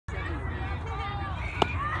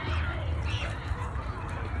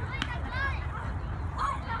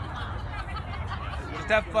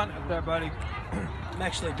Have fun up there, buddy. I'm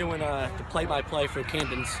actually doing the play-by-play for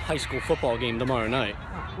Camden's high school football game tomorrow night.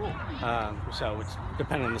 Oh, cool. So it's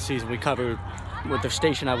depending on the season. We cover, with the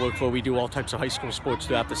station I work for, we do all types of high school sports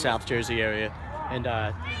throughout the South Jersey area. And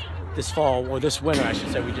this fall, or this winter, I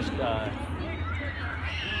should say,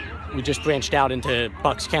 we just branched out into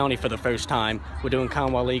Bucks County for the first time. We're doing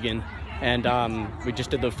Conwell-Egan, and we just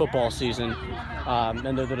did the football season.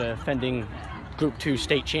 And they're the defending Group 2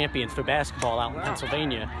 state champions for basketball out in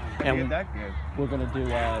Pennsylvania. And we're going to do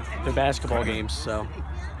the basketball games. So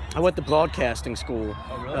I went to broadcasting school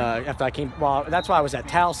after I came. Well, that's why I was at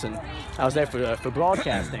Towson. I was there for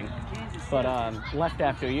broadcasting, but left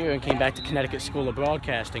after a year and came back to Connecticut School of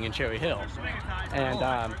Broadcasting in Cherry Hill. And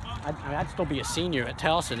I'd still be a senior at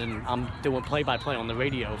Towson, and I'm doing play-by-play on the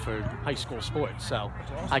radio for high school sports. So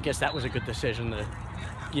I guess that was a good decision to,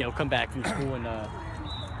 come back from school and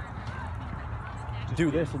do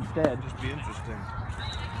this instead. Just be interesting.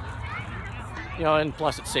 And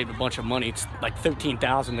plus it saved a bunch of money. It's like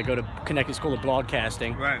 $13,000 to go to Connecticut School of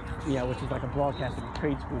Broadcasting. Right. Which is like a broadcasting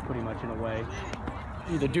trade school pretty much in a way.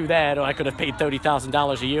 Either do that, or I could have paid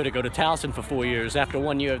 $30,000 a year to go to Towson for 4 years. After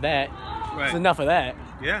 1 year of that, it's enough of that.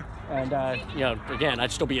 Yeah. And, again,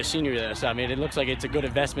 I'd still be a senior there. So, I mean, it looks like it's a good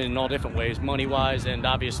investment in all different ways, money-wise, and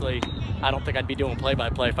obviously I don't think I'd be doing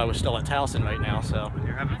play-by-play if I was still at Towson right now. So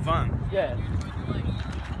You're having fun. Yeah.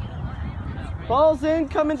 Ball's in,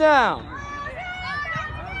 coming down.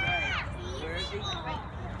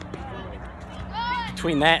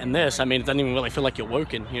 Between that and this, I mean, it doesn't even really feel like you're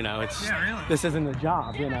working, it's, Yeah, really. This isn't a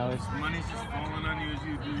job, it's, Money's just falling on you as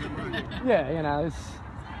you do your money. yeah,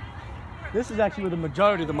 this is actually where the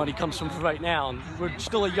majority of the money comes from right now, and we're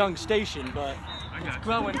still a young station, but it's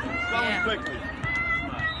growing quickly.